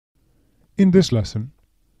In this lesson,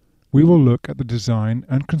 we will look at the design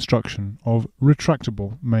and construction of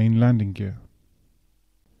retractable main landing gear.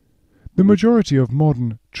 The majority of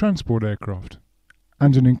modern transport aircraft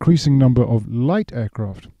and an increasing number of light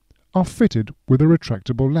aircraft are fitted with a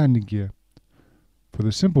retractable landing gear for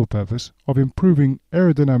the simple purpose of improving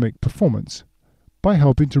aerodynamic performance by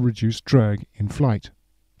helping to reduce drag in flight.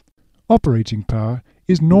 Operating power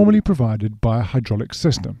is normally provided by a hydraulic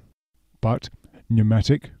system, but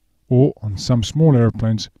pneumatic or, on some small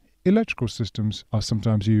airplanes, electrical systems are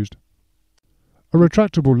sometimes used. A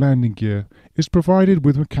retractable landing gear is provided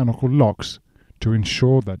with mechanical locks to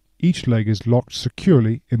ensure that each leg is locked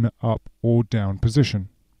securely in the up or down position.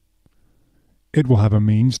 It will have a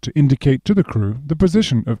means to indicate to the crew the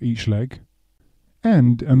position of each leg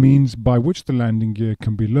and a means by which the landing gear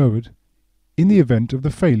can be lowered in the event of the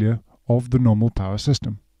failure of the normal power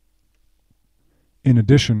system. In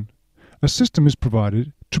addition, a system is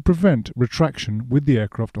provided to prevent retraction with the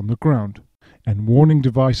aircraft on the ground, and warning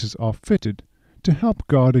devices are fitted to help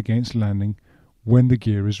guard against landing when the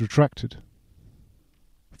gear is retracted.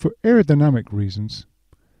 For aerodynamic reasons,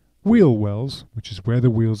 wheel wells, which is where the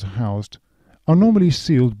wheels are housed, are normally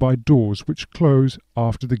sealed by doors which close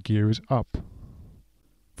after the gear is up.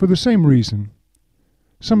 For the same reason,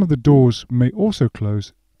 some of the doors may also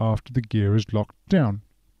close after the gear is locked down.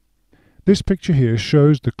 This picture here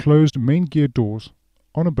shows the closed main gear doors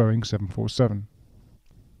on a Boeing 747.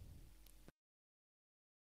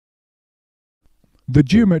 The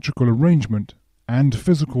geometrical arrangement and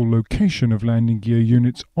physical location of landing gear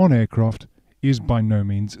units on aircraft is by no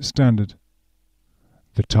means standard.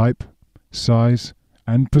 The type, size,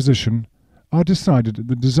 and position are decided at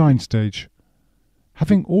the design stage,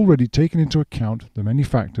 having already taken into account the many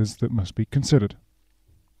factors that must be considered.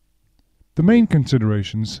 The main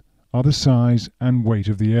considerations are the size and weight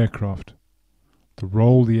of the aircraft, the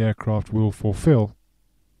role the aircraft will fulfill,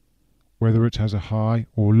 whether it has a high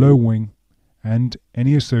or low wing, and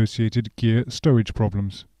any associated gear stowage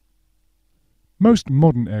problems. Most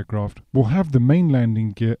modern aircraft will have the main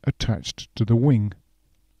landing gear attached to the wing,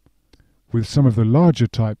 with some of the larger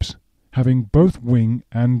types having both wing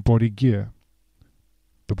and body gear.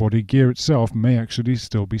 The body gear itself may actually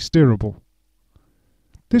still be steerable.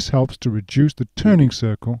 This helps to reduce the turning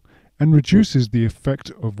circle and reduces the effect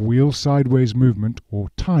of wheel sideways movement or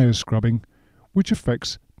tire scrubbing, which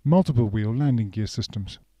affects multiple wheel landing gear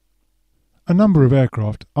systems. A number of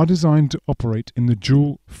aircraft are designed to operate in the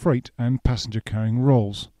dual freight and passenger carrying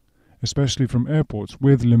roles, especially from airports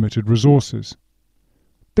with limited resources.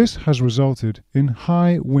 This has resulted in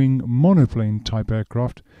high-wing monoplane type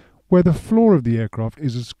aircraft where the floor of the aircraft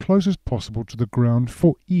is as close as possible to the ground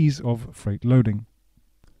for ease of freight loading.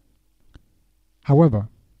 However,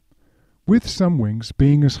 with some wings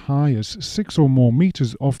being as high as 6 or more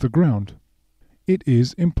meters off the ground, it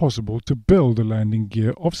is impossible to build a landing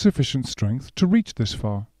gear of sufficient strength to reach this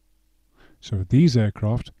far. So these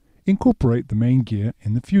aircraft incorporate the main gear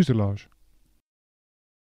in the fuselage.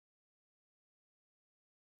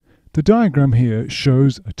 The diagram here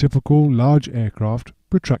shows a typical large aircraft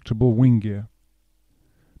retractable wing gear.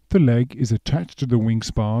 The leg is attached to the wing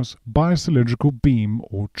spars by a cylindrical beam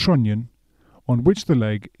or trunnion on which the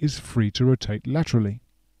leg is free to rotate laterally.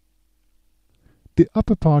 The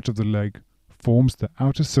upper part of the leg forms the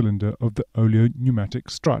outer cylinder of the oleo-pneumatic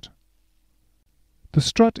strut. The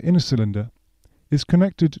strut in a cylinder is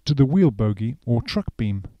connected to the wheel bogie or truck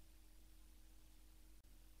beam.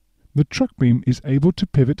 The truck beam is able to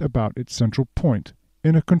pivot about its central point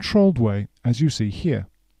in a controlled way, as you see here.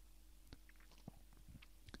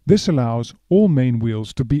 This allows all main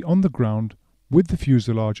wheels to be on the ground with the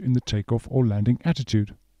fuselage in the takeoff or landing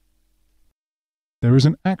attitude. There is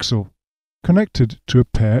an axle connected to a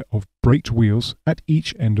pair of braked wheels at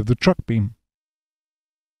each end of the truck beam.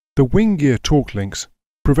 The wing gear torque links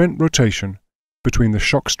prevent rotation between the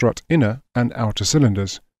shock strut inner and outer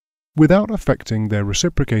cylinders without affecting their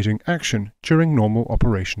reciprocating action during normal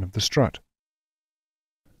operation of the strut.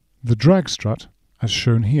 The drag strut, as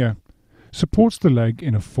shown here, supports the leg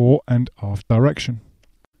in a fore and aft direction.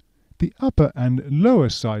 The upper and lower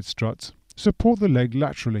side struts support the leg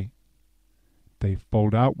laterally. They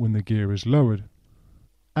fold out when the gear is lowered,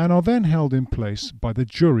 and are then held in place by the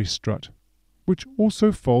jury strut, which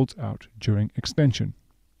also folds out during extension.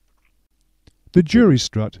 The jury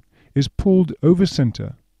strut is pulled over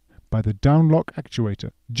center by the downlock actuator,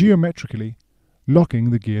 geometrically locking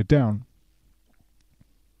the gear down.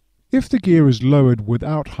 If the gear is lowered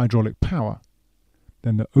without hydraulic power,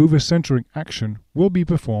 then the over-centering action will be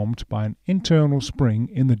performed by an internal spring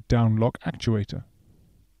in the downlock actuator.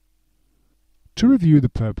 To review the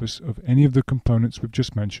purpose of any of the components we've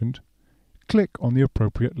just mentioned, click on the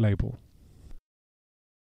appropriate label.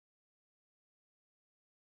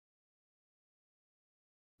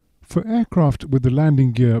 For aircraft with the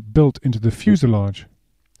landing gear built into the fuselage,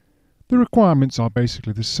 the requirements are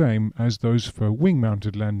basically the same as those for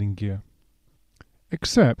wing-mounted landing gear,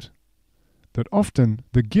 except that often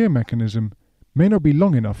the gear mechanism may not be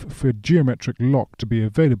long enough for geometric lock to be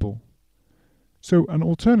available, so an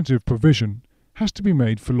alternative provision has to be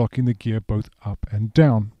made for locking the gear both up and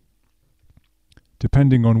down.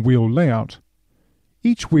 Depending on wheel layout,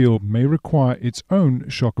 each wheel may require its own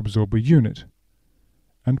shock absorber unit,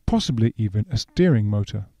 and possibly even a steering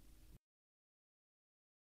motor.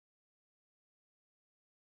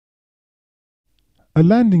 A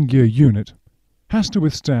landing gear unit has to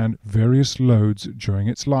withstand various loads during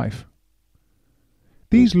its life.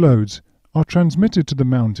 These loads are transmitted to the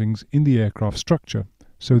mountings in the aircraft structure,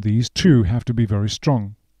 so these too have to be very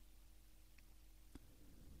strong.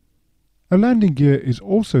 A landing gear is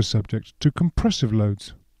also subject to compressive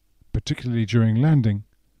loads, particularly during landing,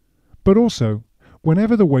 but also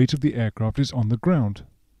whenever the weight of the aircraft is on the ground.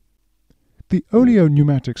 The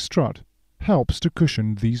oleo-pneumatic strut helps to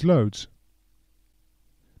cushion these loads.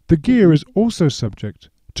 The gear is also subject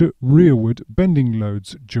to rearward bending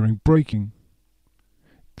loads during braking.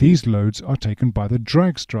 These loads are taken by the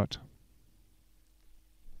drag strut.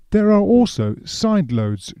 There are also side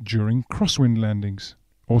loads during crosswind landings,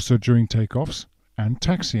 also during takeoffs and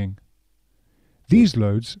taxiing. These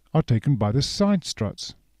loads are taken by the side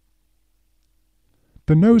struts.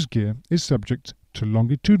 The nose gear is subject to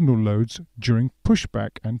longitudinal loads during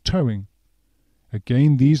pushback and towing.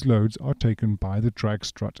 Again, these loads are taken by the drag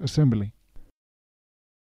strut assembly.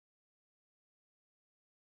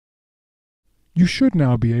 You should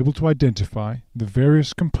now be able to identify the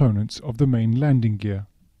various components of the main landing gear,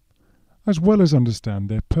 as well as understand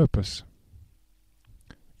their purpose.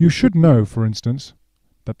 You should know, for instance,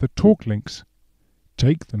 that the torque links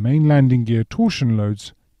take the main landing gear torsion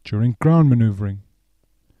loads during ground maneuvering,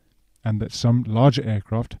 and that some larger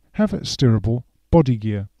aircraft have a steerable body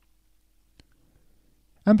gear,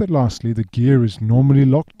 and that lastly the gear is normally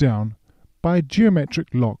locked down by a geometric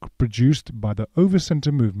lock produced by the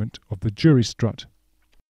over-center movement of the jury strut.